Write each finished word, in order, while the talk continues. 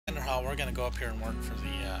while, we're going to go up here and work for the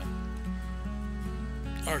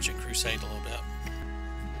Argent Crusade a little bit.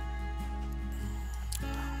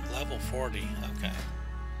 Level 40, okay.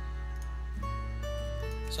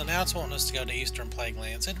 So now it's wanting us to go to Eastern Plague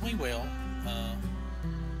Lands, and we will.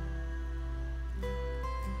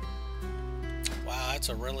 Wow, that's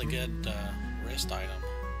a really good wrist item.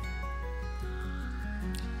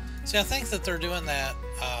 See, I think that they're doing that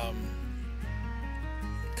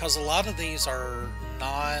because a lot of these are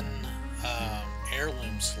non-heirloom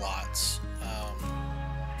slots.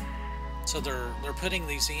 So they're putting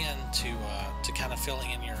these in to kind of fill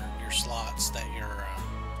in your slots that you're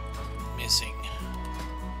missing.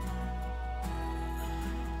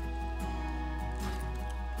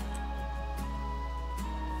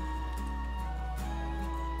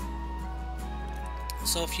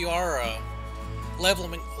 So if you are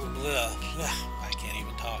leveling, I can't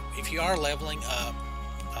even talk. If you are leveling up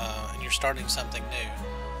and you're starting something new,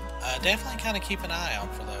 definitely kind of keep an eye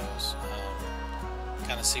out for those.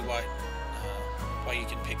 Kind of see what you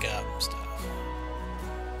can pick up and stuff.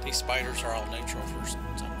 These spiders are all neutral for some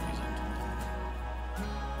reason.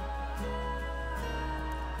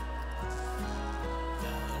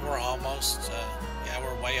 And we're almost, yeah,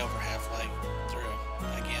 we're way over halfway through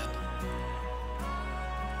again.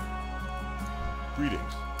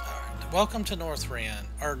 Greetings. Alright, welcome to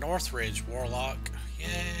Northridge, Warlock.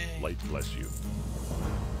 Yay! Light bless you.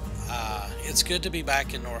 It's good to be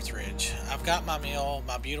back in Northridge. I've got my meal,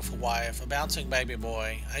 my beautiful wife, a bouncing baby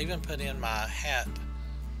boy. I even put in my hat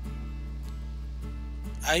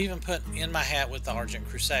with the Argent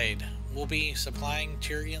Crusade. We'll be supplying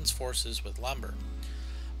Tyrion's forces with lumber.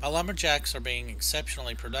 My lumberjacks are being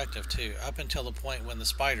exceptionally productive too, up until the point when the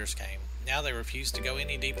spiders came. Now they refuse to go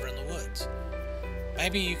any deeper in the woods.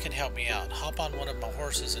 Maybe you can help me out. Hop on one of my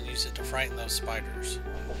horses and use it to frighten those spiders.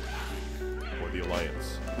 For the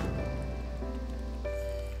Alliance.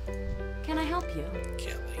 Can I help you?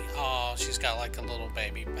 Kelly. Oh, she's got like a little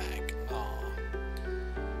baby back. Oh.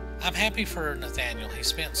 I'm happy for Nathaniel. He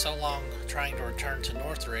spent so long trying to return to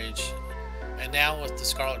Northridge, and now with the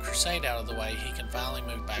Scarlet Crusade out of the way, he can finally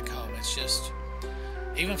move back home. It's just,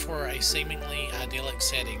 even for a seemingly idyllic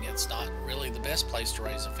setting, it's not really the best place to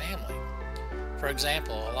raise a family. For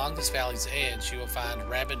example, along this valley's edge, you will find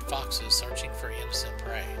rabid foxes searching for innocent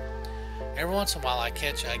prey. Every once in a while, I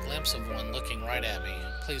catch a glimpse of one looking right at me.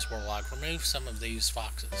 Please, Warlock, remove some of these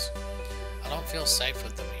foxes. I don't feel safe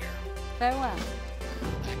with them here. Very well.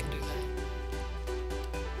 I can do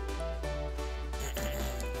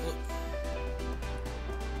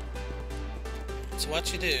that. So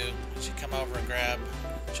what you do is you come over and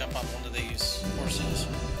jump on one of these horses.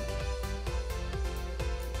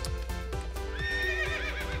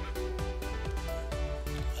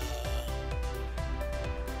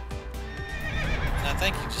 And I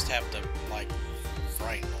think you just have to, like,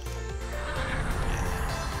 frighten them.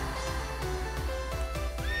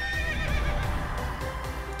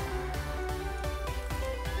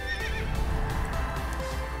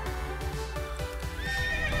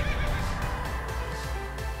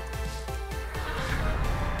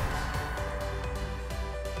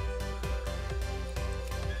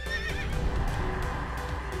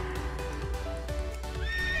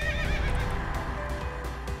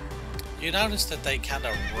 You notice that they kind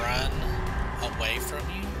of run away from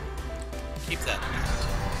you? Keep that in mind.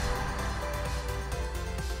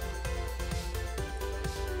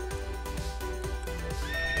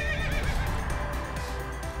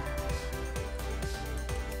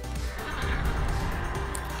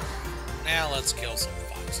 Now let's kill some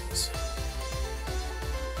foxes.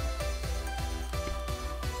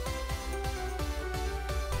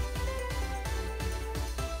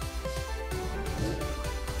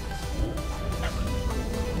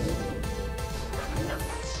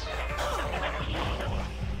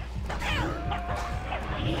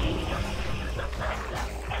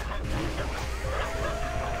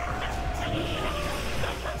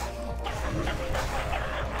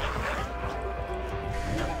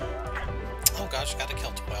 Gosh, gotta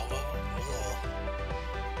kill 12 of them. Ugh.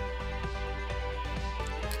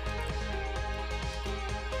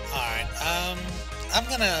 Alright, I'm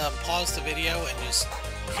gonna pause the video and just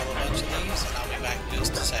kill a bunch of these, and I'll be back in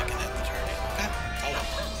just a second at the turn. Okay? Hold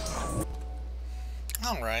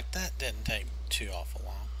on. Alright, that didn't take too awful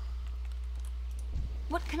long.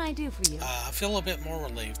 What can I do for you? I feel a bit more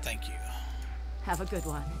relieved, thank you. Have a good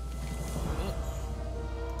one.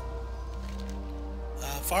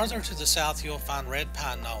 Farther to the south, you'll find Red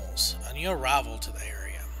Pine Knolls, a new arrival to the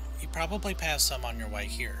area. You probably passed some on your way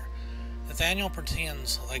here. Nathaniel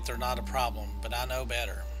pretends like they're not a problem, but I know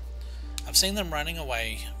better. I've seen them running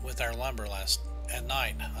away with our lumber at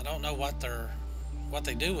night. I don't know what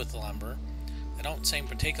they do with the lumber. They don't seem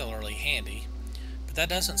particularly handy, but that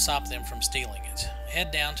doesn't stop them from stealing it.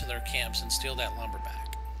 Head down to their camps and steal that lumber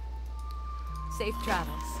back. Safe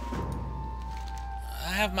travels.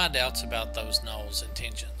 I have my doubts about those gnolls'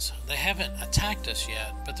 intentions. They haven't attacked us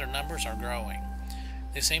yet, but their numbers are growing.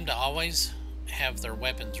 They seem to always have their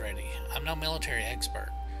weapons ready. I'm no military expert,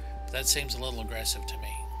 but that seems a little aggressive to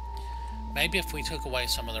me. Maybe if we took away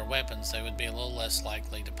some of their weapons, they would be a little less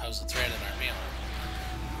likely to pose a threat in our meal.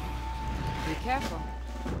 Be careful.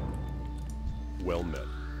 Well met.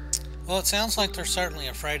 Well, it sounds like they're certainly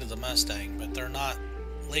afraid of the Mustang, but they're not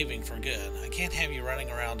leaving for good. I can't have you running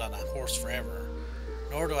around on a horse forever,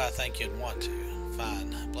 nor do I think you'd want to.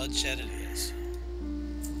 Fine, bloodshed it is.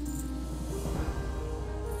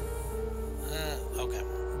 Okay.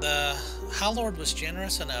 The High Lord was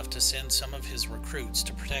generous enough to send some of his recruits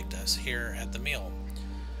to protect us here at the mill.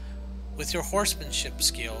 With your horsemanship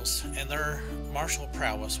skills and their martial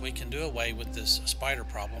prowess, we can do away with this spider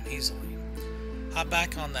problem easily. Hop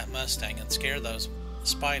back on that Mustang and scare those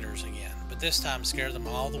spiders again, but this time scare them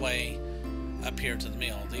all the way up here to the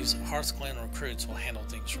mill. These Hearthglen recruits will handle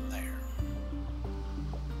things from there.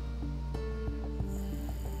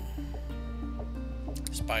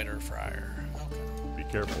 Spider fryer. Okay. Be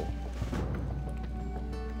careful.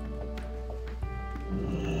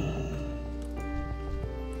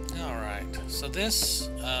 Alright, so this,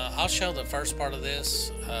 I'll show the first part of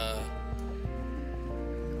this,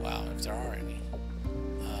 wow, if there are any,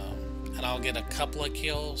 and I'll get a couple of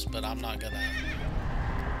kills, but I'm not gonna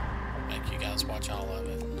make you guys watch all of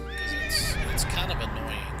it, because it's kind of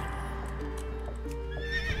annoying.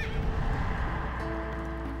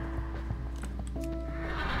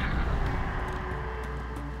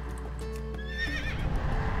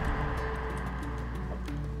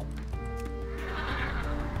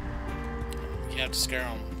 You have to scare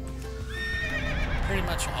them pretty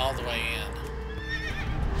much all the way in.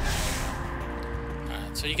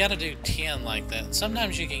 Alright, so you got to do 10 like that.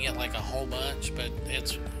 Sometimes you can get like a whole bunch, but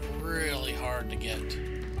it's really hard to get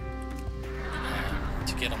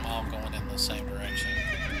them all going in the same direction.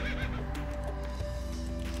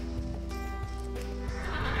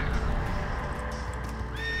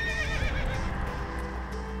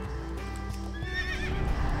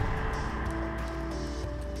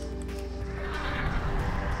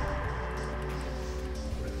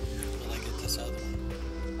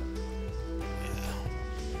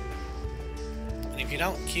 If you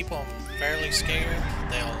don't keep them fairly scared,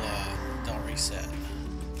 they'll reset.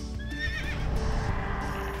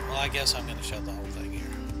 Well, I guess I'm going to show the whole thing here.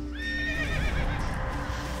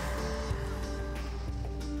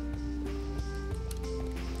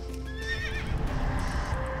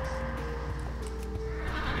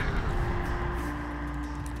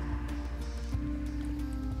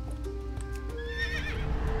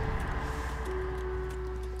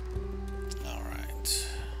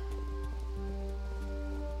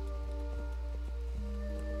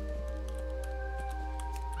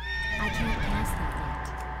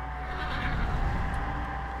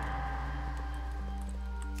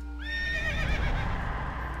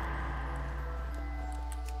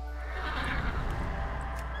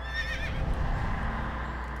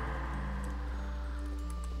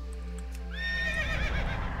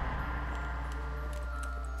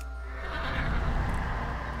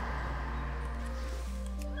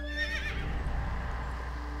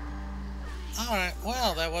 Alright,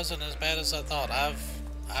 well, that wasn't as bad as I thought.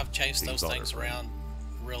 I've chased those things around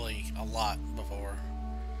really a lot before.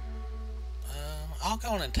 I'll go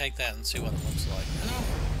on and take that and see what it looks like. Oh,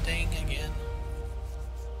 ding again.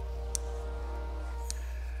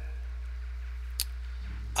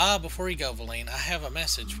 Before you go, Valine, I have a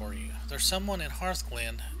message for you. There's someone in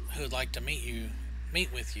Hearthglen who'd like to meet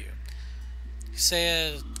with you. He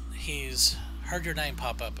said he's heard your name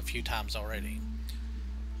pop up a few times already.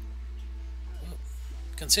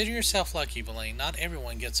 Consider yourself lucky, Valine. Not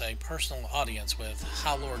everyone gets a personal audience with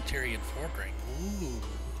High Lord Tirion Fordring. Ooh.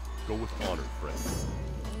 Go with honor, friend.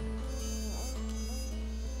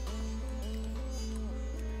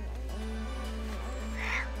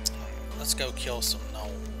 Let's go kill some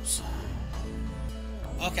gnolls.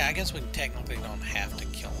 Okay, I guess we technically don't have to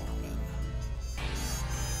kill them, but...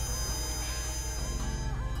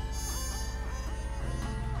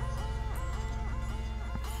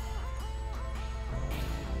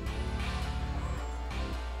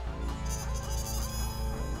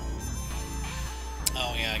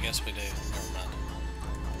 Oh yeah, I guess we do. Never mind.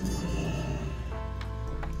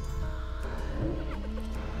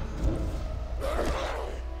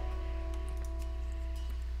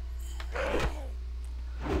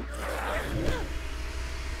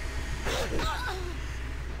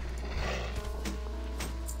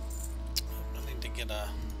 a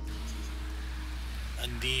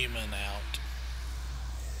demon out.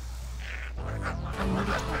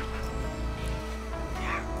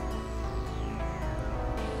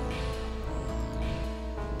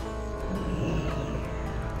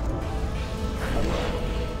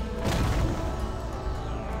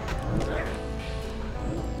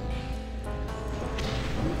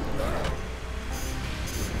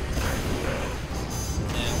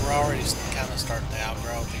 And we're already kind of starting to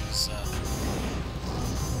outgrow these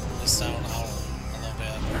this zone a little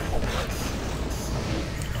bit.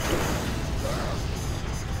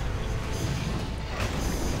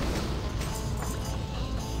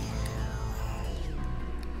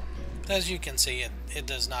 As you can see, it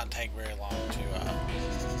does not take very long to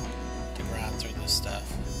grind through this stuff.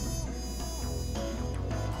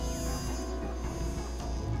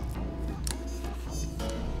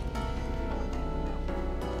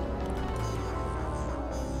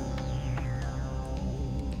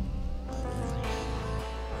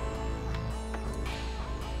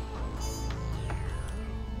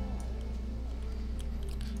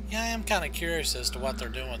 Yeah, I am kind of curious as to what they're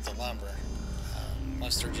doing with the lumber.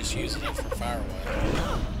 Unless they're just using it for firewood.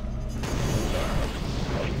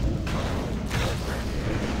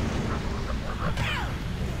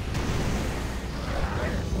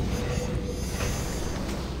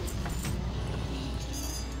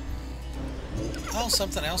 Oh,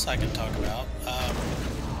 something else I can talk about.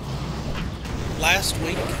 Last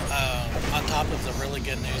week, on top of the really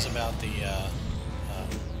good news about the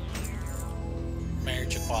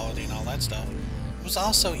marriage equality and all that stuff, it was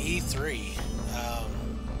also E3.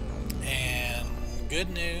 And good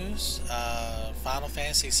news, Final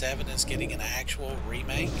Fantasy VII is getting an actual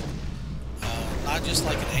remake. Not just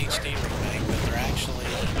like an HD remake, but they're actually,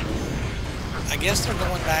 I guess they're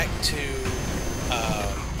going back to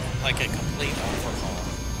like a complete overhaul.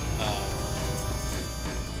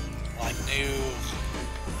 Like new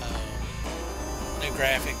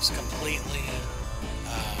graphics completely,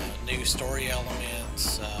 new story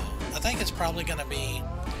elements. I think it's probably going to be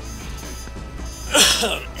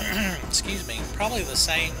excuse me, probably the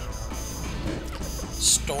same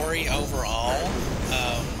story overall,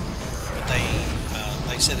 but they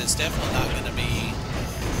said it's definitely not going to be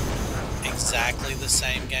exactly the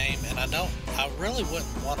same game, and I really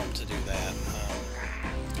wouldn't want them to do that.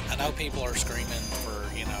 I know people are screaming for,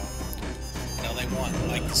 you know, they want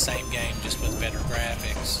like the same game just with better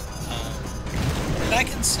graphics, but I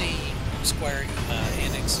can see Square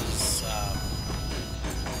Enix's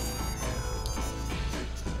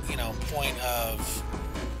point of,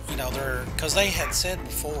 because they had said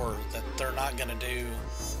before that they're not going to do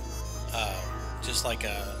just like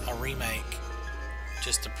a remake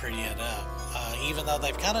just to pretty it up, even though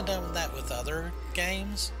they've kind of done that with other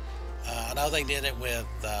games. I know they did it with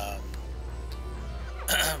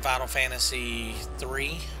Final Fantasy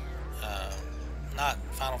 3, not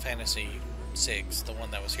Final Fantasy 6, the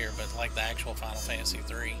one that was here, but like the actual Final Fantasy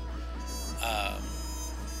 3.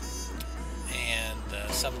 And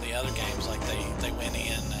some of the other games, like they went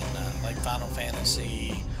in and like Final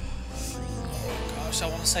Fantasy, oh gosh, I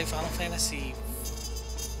want to say Final Fantasy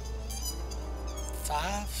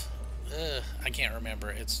 5. I can't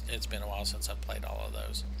remember. It's been a while since I've played all of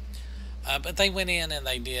those. But they went in and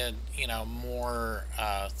they did, more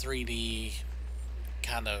 3D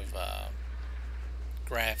kind of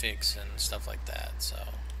graphics and stuff like that. So,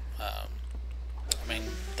 I mean,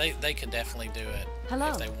 they could definitely do it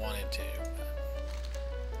if they wanted to.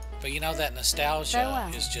 But that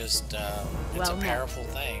nostalgia is just, it's a powerful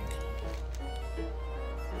thing.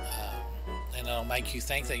 And it'll make you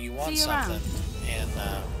think that you want something. And,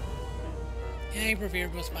 yeah,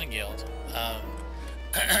 revered with my guild.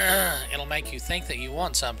 It'll make you think that you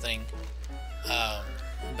want something,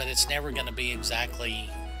 but it's never going to be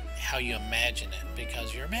exactly how you imagine it,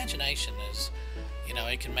 because your imagination is,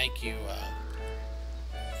 it can make you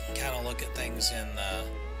kind of look at things in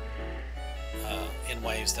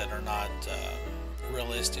ways that are not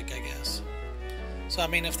realistic, I guess. So, I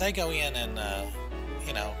mean, if they go in and,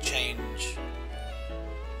 change,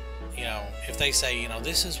 if they say,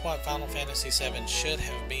 this is what Final Fantasy VII should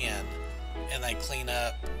have been, and they clean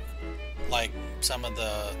up, like, some of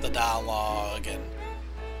the dialogue and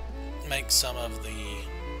make some of the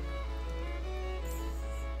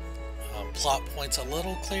plot points a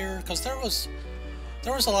little clearer, because there was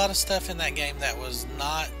a lot of stuff in that game that was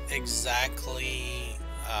not exactly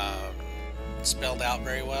spelled out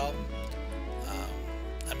very well.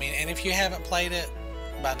 I mean, and if you haven't played it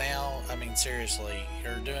by now, I mean, seriously,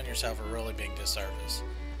 you're doing yourself a really big disservice.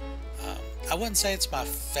 I wouldn't say it's my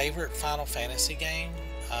favorite Final Fantasy game,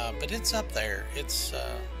 but it's up there. It's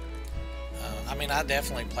I mean, I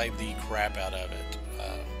definitely played the crap out of it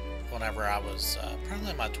whenever I was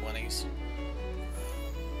probably in my 20s.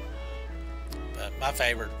 But my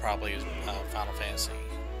favorite probably is Final Fantasy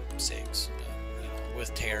VI, but, you know,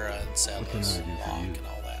 with Terra and Celis and Locke and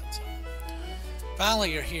all that. So.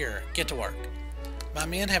 Finally, you're here. Get to work. My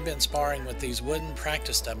men have been sparring with these wooden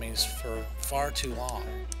practice dummies for far too long.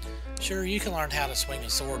 Sure, you can learn how to swing a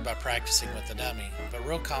sword by practicing with the dummy, but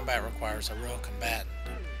real combat requires a real combatant.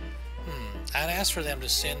 I'd asked for them to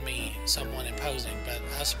send me someone imposing, but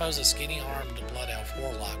I suppose a skinny-armed Blood Elf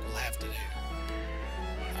Warlock will have to do.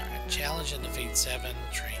 Alright, challenge and defeat 7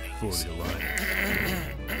 trainees. For the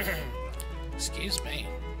Alliance. Excuse me.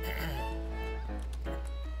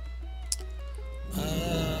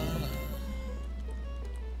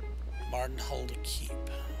 Martin hold a keep.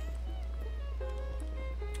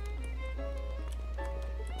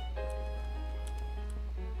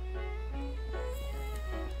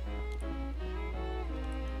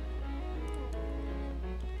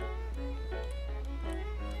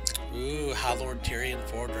 Ooh, High Lord Tirion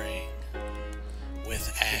Fordring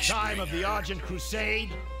with Ash. The time of the Argent Crusade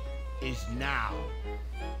is now.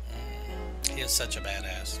 He is such a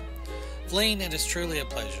badass. Vleen, it is truly a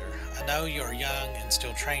pleasure. I know you are young and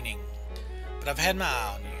still training, but I've had my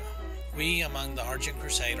eye on you. We, among the Argent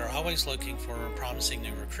Crusade, are always looking for promising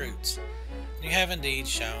new recruits. You have indeed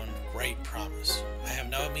shown great promise. I have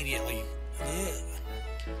no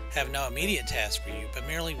immediate task for you, but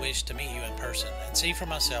merely wish to meet you in person and see for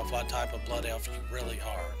myself what type of blood elf you really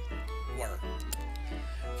were.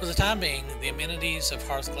 For the time being, the amenities of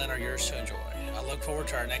Hearthglen are yours to enjoy. I look forward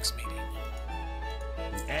to our next meeting.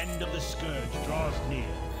 The end of the Scourge draws near.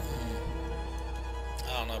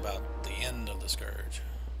 I don't know about the end of the Scourge.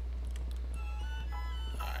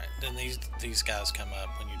 Alright, then these guys come up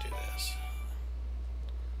when you do this.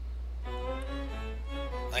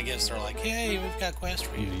 I guess they're like, hey, we've got quests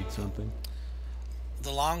for you. You need something?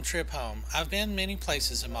 The long trip home. I've been many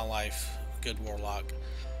places in my life, good Warlock.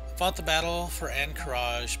 I fought the battle for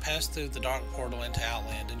Anchorage, passed through the dark portal into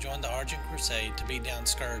Outland, and joined the Argent Crusade to beat down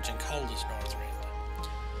Scourge in coldest Northrend.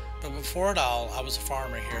 But before it all, I was a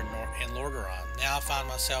farmer here in Lordaeron. Now I find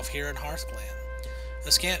myself here in Hearthglen,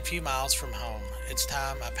 a scant few miles from home. It's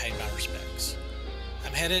time I paid my respects.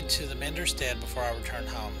 I'm headed to the Mender's Stead before I return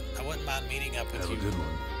home. I wouldn't mind meeting up with you. Have a good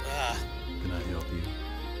one. Can I help you?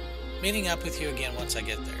 Meeting up with you again once I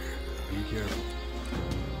get there. Be careful.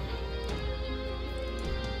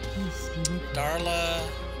 Darla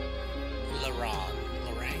Lorraine.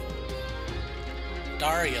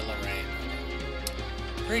 Daria Lorraine.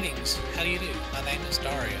 Greetings, how do you do? My name is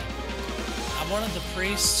Daria. I'm one of the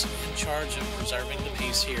priests in charge of preserving the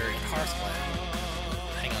peace here in Hearthglen.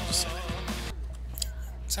 Hang on just a second.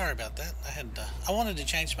 Sorry about that. I wanted to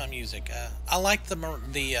change my music. I like the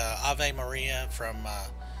Ave Maria from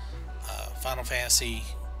Final Fantasy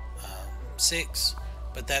VI,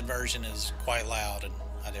 but that version is quite loud and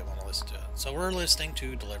I didn't want to listen to it. So we're listening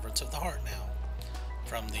to Deliverance of the Heart now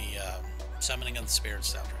from the Summoning of the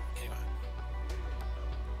Spirits soundtrack. Anyway.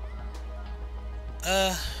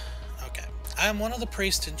 Okay. I am one of the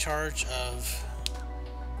priests in charge of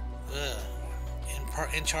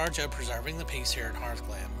preserving the peace here at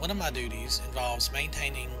Hearthglen. One of my duties involves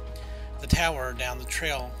maintaining the tower down the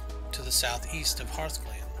trail to the southeast of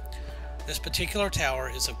Hearthglen. This particular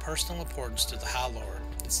tower is of personal importance to the High Lord.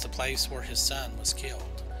 It's the place where his son was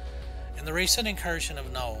killed. In the recent incursion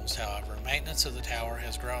of gnolls, however, maintenance of the tower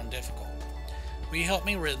has grown difficult. Will you help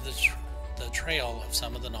me rid the trail of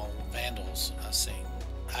some of the gnoll vandals I see,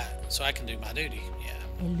 so I can do my duty? Yeah.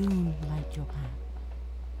 Illume light your path.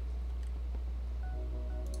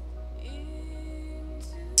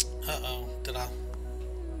 Uh-oh, did I?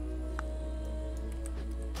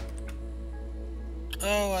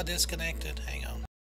 Oh, I disconnected. Hang on.